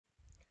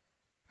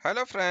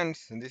Hello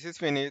friends, this is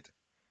Vinith.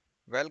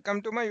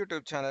 Welcome to my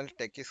YouTube channel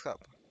Techies Hub.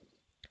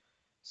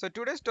 So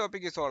today's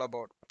topic is all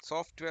about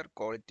software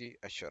quality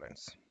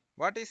assurance.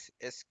 What is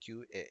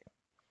SQA?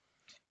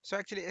 So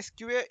actually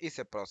SQA is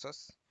a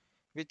process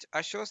which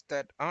assures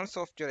that all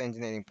software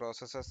engineering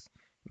processes,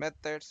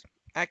 methods,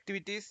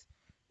 activities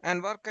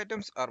and work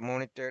items are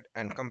monitored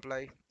and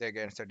comply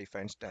against the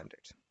defined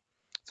standards.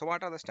 So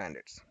what are the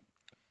standards?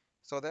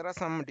 So there are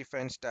some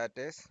defined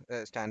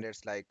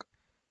standards like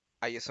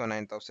ISO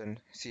 9000,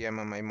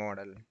 CMMI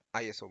model,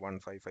 ISO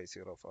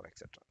 15504,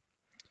 etc.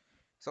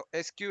 So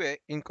SQA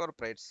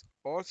incorporates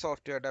all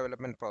software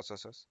development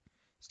processes,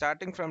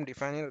 starting from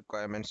defining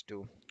requirements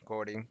to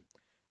coding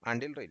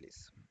until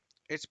release.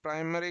 Its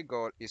primary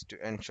goal is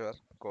to ensure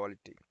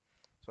quality.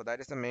 So that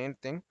is the main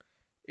thing.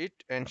 It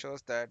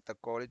ensures that the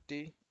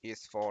quality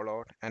is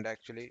followed and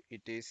actually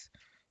it is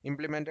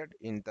implemented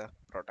in the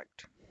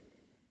product.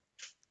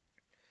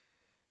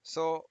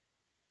 So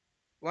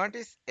what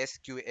is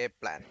SQA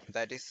plan?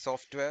 That is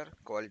software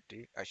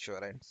quality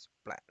assurance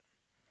plan.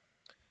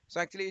 So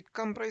actually it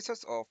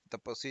comprises of the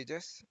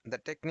procedures, the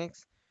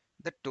techniques,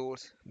 the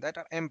tools that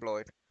are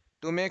employed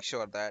to make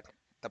sure that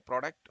the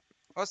product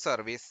or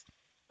service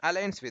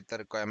aligns with the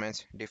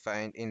requirements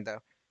defined in the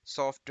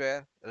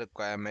software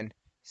requirement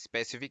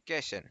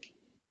specification.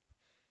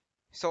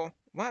 So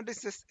what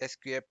does this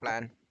SQA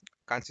plan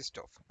consist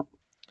of?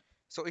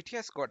 So it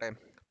has got a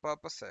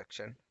purpose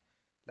section,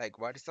 like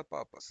what is the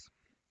purpose,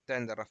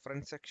 then the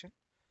reference section,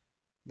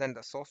 then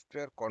the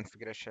software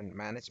configuration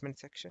management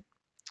section,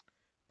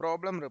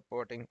 problem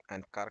reporting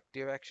and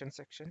corrective action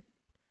section,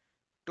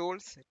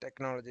 tools,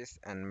 technologies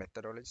and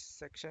methodologies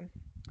section,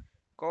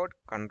 code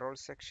control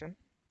section,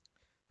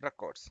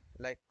 records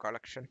like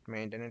collection,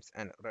 maintenance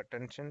and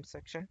retention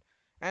section,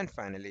 and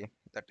finally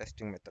the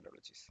testing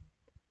methodologies.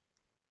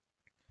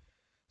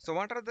 So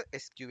what are the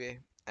SQA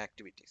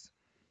activities?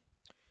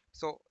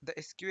 So the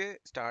SQA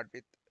start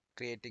with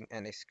creating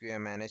an SQA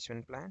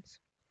management plans,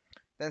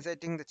 then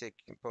setting the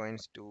checking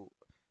points to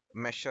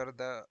measure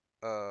the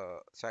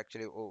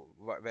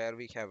where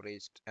we have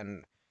reached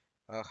and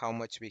how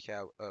much we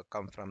have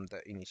come from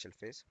the initial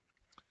phase,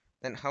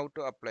 then how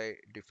to apply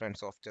different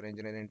software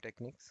engineering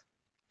techniques,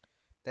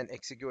 then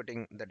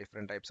executing the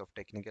different types of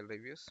technical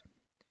reviews,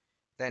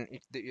 then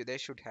they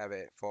should have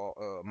a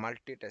for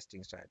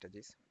multi-testing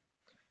strategies,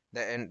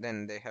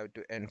 then they have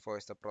to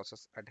enforce the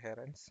process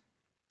adherence.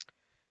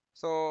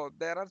 So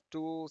there are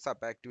two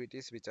sub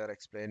activities which are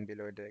explained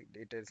below the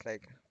details,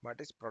 like what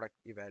is product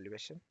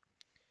evaluation.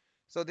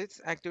 So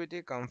this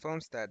activity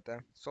confirms that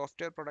the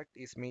software product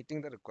is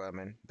meeting the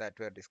requirement that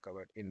were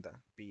discovered in the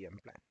PM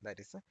plan,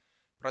 that is the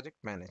project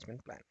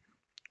management plan.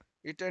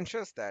 It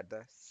ensures that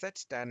the set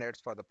standards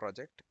for the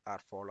project are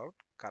followed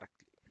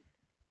correctly.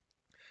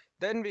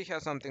 Then we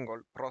have something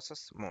called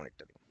process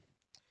monitoring.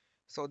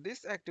 So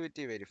this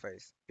activity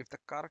verifies if the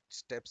correct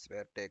steps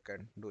were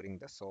taken during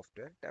the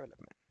software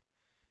development.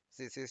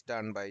 This is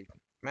done by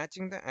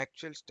matching the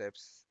actual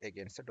steps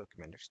against the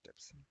documented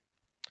steps,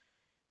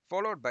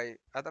 followed by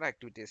other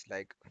activities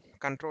like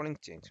controlling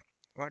change.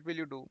 What will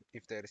you do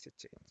if there is a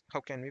change? How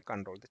can we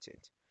control the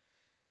change?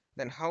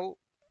 Then how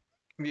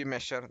we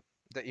measure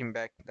the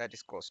impact that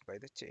is caused by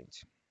the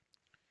change.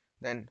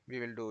 Then we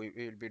will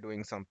be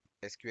doing some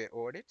SQA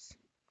audits.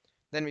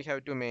 Then we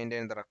have to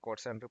maintain the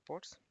records and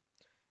reports,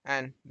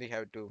 and we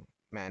have to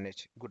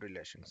manage good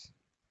relations.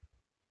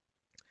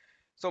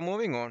 So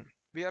moving on,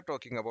 we are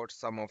talking about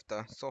some of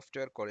the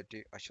software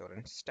quality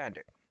assurance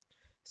standard.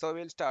 So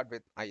we'll start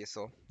with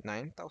ISO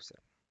 9000.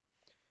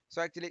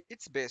 So actually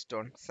it's based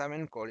on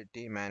 7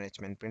 quality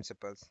management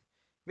principles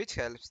which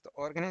helps the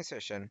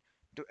organization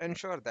to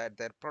ensure that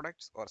their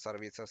products or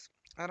services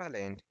are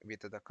aligned with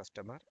the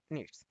customer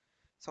needs.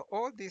 So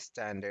all these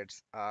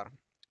standards are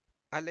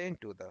aligned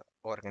to the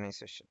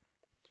organization.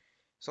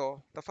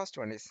 So the first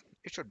one is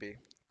it should be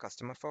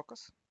customer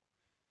focus,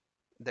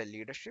 the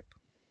leadership,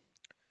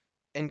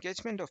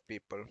 engagement of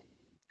people,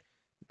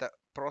 the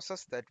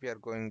process that we are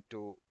going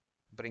to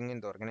bring in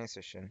the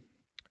organization,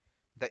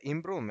 the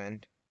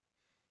improvement,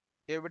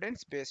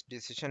 evidence-based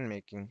decision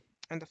making,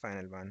 and the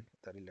final one,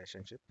 the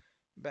relationship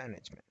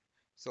management.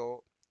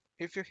 So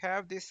if you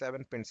have these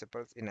 7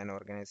 principles in an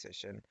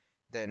organization,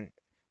 then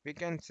we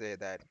can say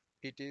that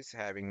it is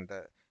having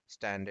the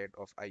standard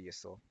of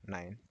ISO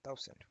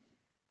 9000.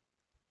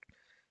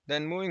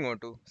 Then moving on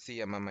to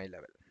CMMI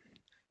level.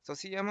 So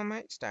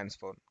CMMI stands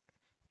for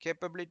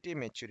Capability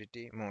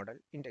Maturity Model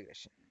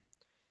Integration.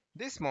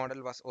 This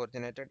model was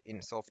originated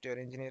in software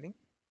engineering.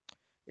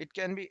 It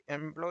can be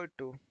employed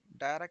to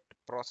direct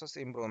process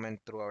improvement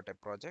throughout a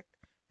project,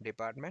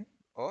 department,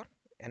 or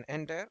an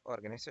entire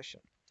organization.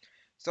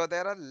 So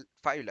there are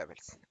 5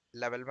 levels: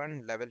 level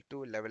 1, level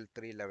 2, level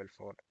 3, level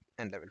 4,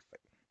 and level 5.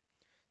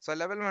 So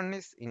level 1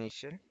 is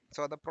initial.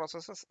 So the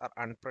processes are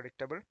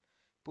unpredictable,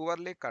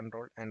 poorly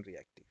controlled, and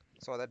reactive.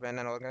 So that when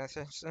an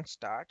organization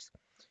starts,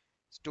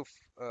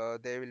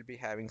 they will be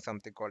having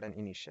something called an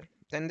initial.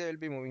 Then they will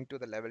be moving to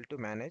the level 2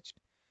 managed.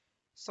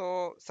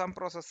 So some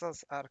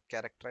processes are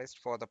characterized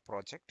for the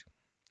project,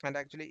 and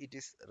actually it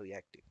is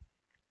reactive.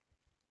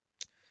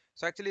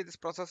 So actually these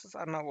processes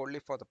are now only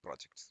for the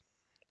projects.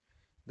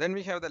 Then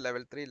we have the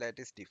level 3 that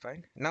is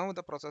defined. Now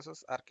the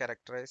processes are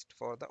characterized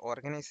for the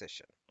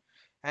organization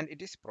and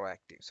it is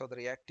proactive. So the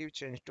reactive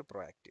change to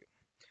proactive.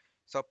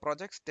 So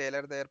projects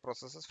tailor their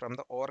processes from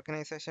the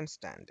organization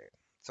standard.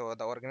 So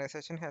the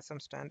organization has some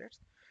standards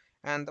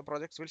and the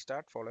projects will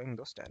start following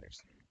those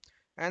standards.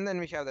 And then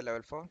we have the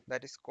level 4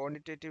 that is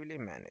quantitatively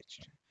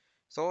managed.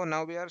 So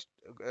now we are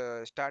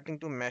starting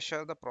to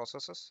measure the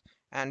processes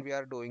and we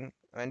are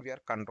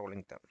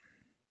controlling them.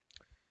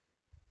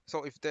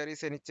 So if there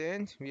is any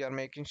change, we are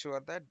making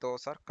sure that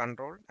those are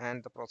controlled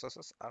and the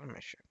processes are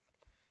measured.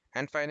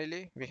 And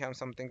finally, we have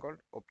something called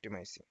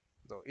optimizing.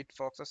 So it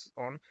focuses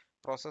on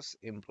process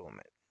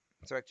improvement.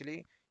 So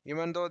actually,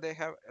 even though they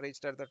have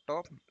reached at the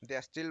top, they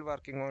are still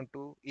working on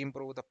to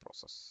improve the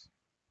process.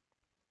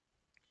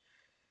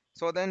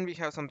 So then we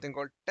have something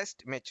called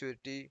test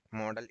maturity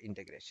model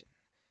integration.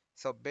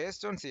 So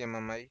based on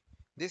CMMI,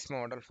 this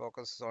model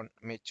focuses on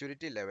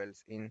maturity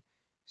levels in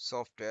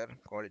software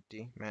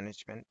quality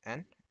management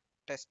and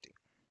testing.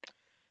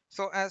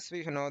 So as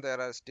we know, there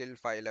are still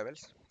 5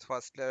 levels.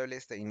 First level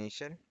is the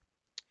initial.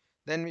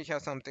 Then we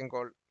have something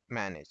called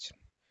manage.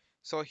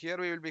 So here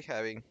we will be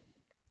having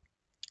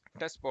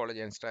test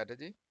policy and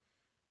strategy,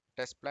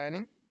 test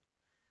planning,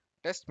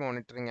 test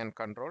monitoring and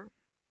control,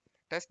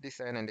 test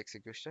design and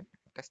execution,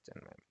 test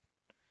environment.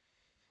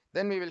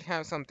 Then we will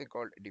have something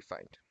called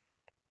defined.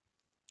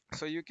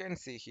 So you can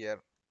see here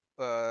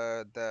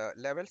the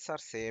levels are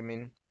same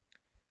in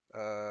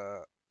uh,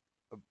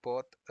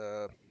 both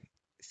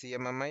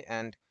CMMI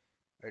and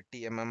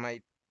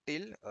TMMI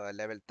till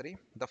level 3.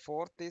 The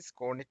fourth is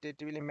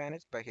quantitatively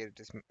managed, but here it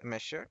is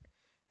measured,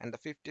 and the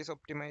fifth is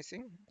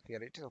optimizing,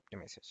 here it is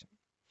optimization.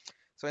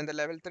 So in the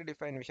level 3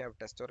 define we have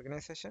test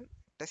organization,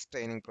 test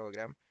training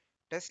program,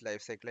 test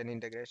lifecycle and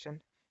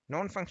integration,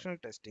 non-functional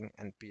testing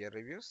and peer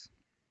reviews.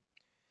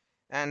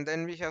 And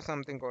then we have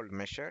something called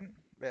measured,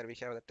 where we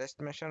have the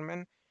test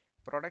measurement,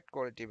 product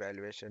quality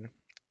evaluation,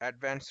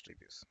 advanced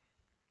reviews.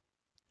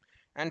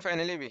 And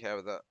finally we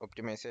have the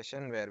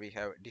optimization, where we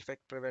have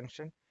defect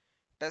prevention,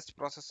 test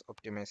process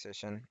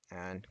optimization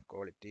and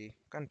quality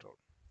control.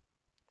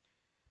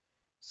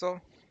 So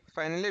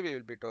finally we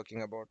will be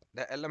talking about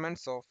the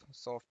elements of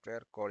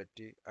software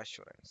quality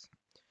assurance.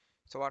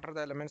 So what are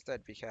the elements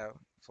that we have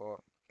for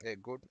a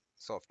good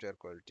software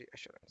quality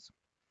assurance?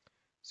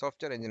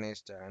 Software engineering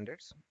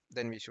standards,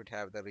 then we should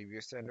have the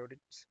reviews and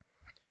audits,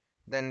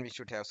 then we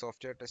should have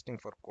software testing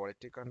for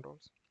quality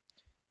controls,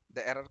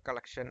 the error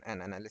collection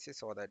and analysis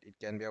so that it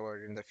can be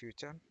avoided in the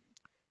future,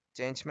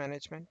 change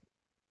management,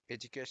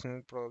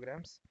 educational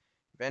programs,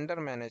 vendor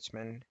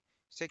management,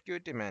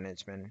 security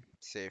management,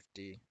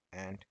 safety,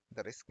 and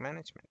the risk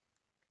management.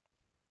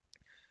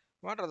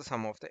 What are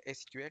some of the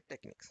SQA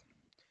techniques?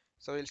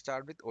 So we'll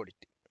start with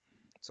auditing.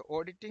 So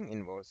auditing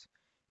involves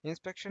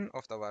inspection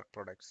of the work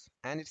products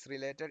and its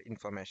related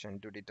information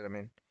to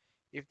determine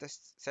if the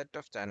set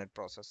of standard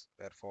process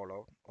were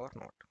followed or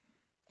not.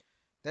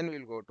 Then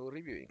we'll go to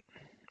reviewing,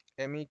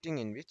 a meeting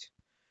in which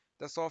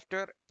the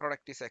software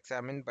product is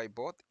examined by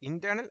both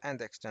internal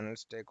and external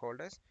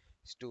stakeholders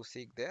to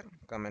seek their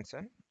comments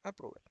and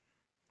approval.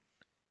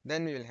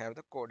 Then we will have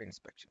the code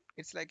inspection.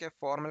 It's like a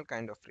formal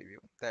kind of review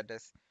that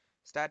is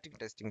static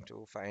testing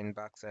to find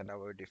bugs and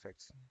avoid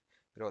defects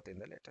growth in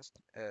the latest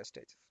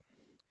stages.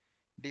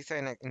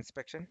 Design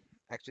inspection,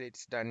 actually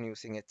it's done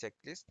using a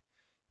checklist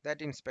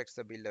that inspects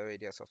the bill of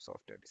areas of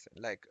software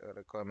design like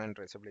requirement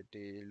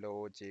traceability,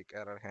 logic,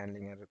 error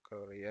handling and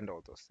recovery and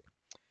all those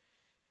things.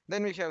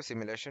 Then we have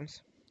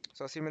simulations.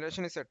 So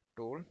simulation is a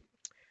tool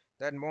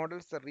that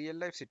models the real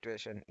life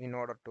situation in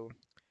order to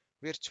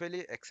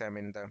virtually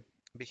examine the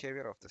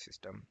behavior of the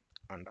system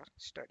under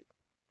study.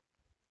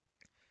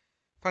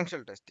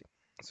 Functional testing.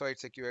 So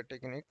it's a QA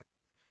technique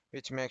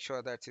which makes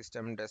sure that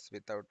system does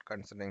without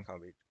considering how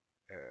it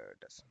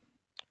does.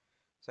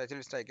 So actually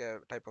it's like a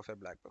type of a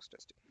black box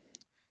testing.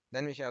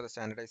 Then we have the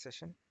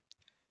standardization.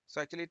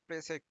 So actually it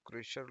plays a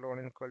crucial role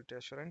in quality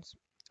assurance.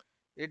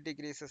 It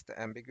decreases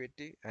the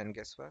ambiguity and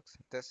guesswork,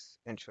 thus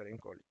ensuring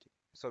quality.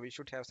 So we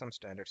should have some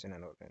standards in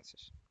an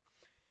organization.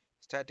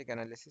 Static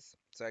analysis.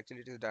 So actually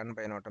it is done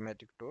by an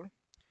automatic tool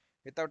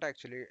without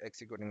actually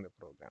executing the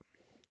program.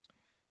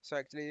 So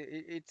actually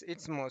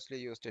it's mostly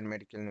used in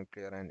medical,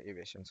 nuclear and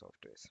aviation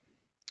softwares.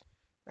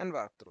 And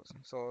walkthroughs.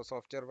 So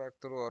software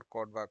walkthrough or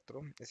code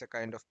walkthrough is a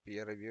kind of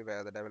peer review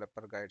where the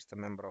developer guides the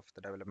member of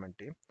the development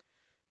team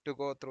to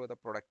go through the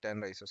product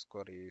and raises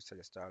queries,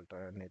 suggest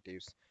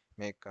alternatives,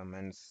 make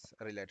comments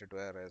related to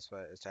errors,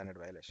 standard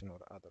violation or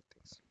other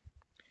things.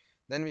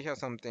 Then we have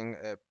something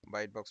a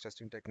white box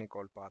testing technique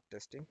called path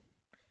testing,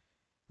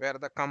 where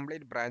the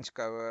complete branch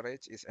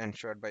coverage is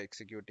ensured by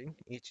executing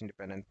each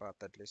independent path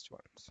at least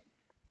once.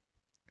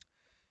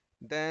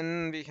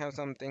 Then we have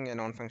something a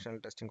non-functional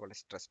testing called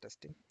stress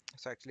testing.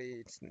 So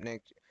actually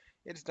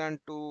it's done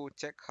to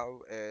check how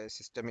a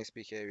system is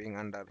behaving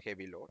under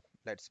heavy load,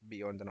 that's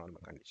beyond the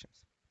normal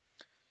conditions.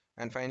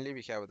 And finally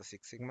we have the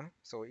Six Sigma.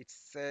 So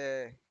it's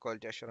a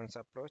quality assurance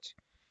approach.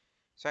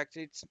 So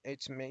actually,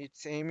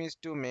 its aim is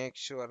to make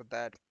sure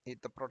that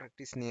the product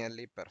is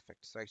nearly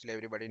perfect. So actually,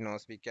 everybody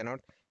knows we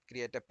cannot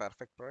create a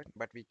perfect product,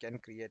 but we can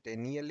create a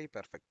nearly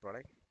perfect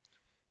product.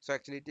 So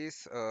actually, it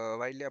is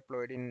widely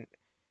applied in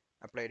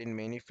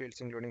many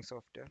fields, including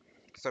software.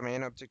 So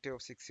main objective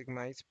of Six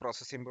Sigma is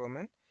process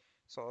improvement,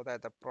 so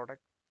that the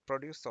product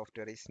produced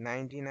software is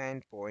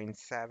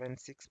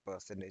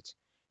 99.76%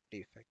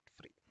 defect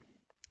free.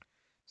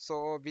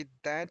 So with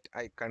that,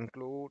 I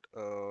conclude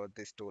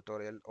this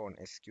tutorial on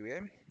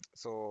SQA.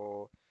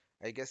 So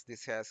I guess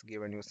this has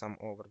given you some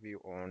overview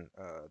on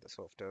the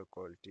software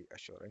quality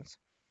assurance.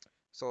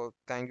 So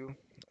thank you.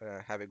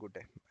 Have a good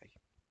day. Bye.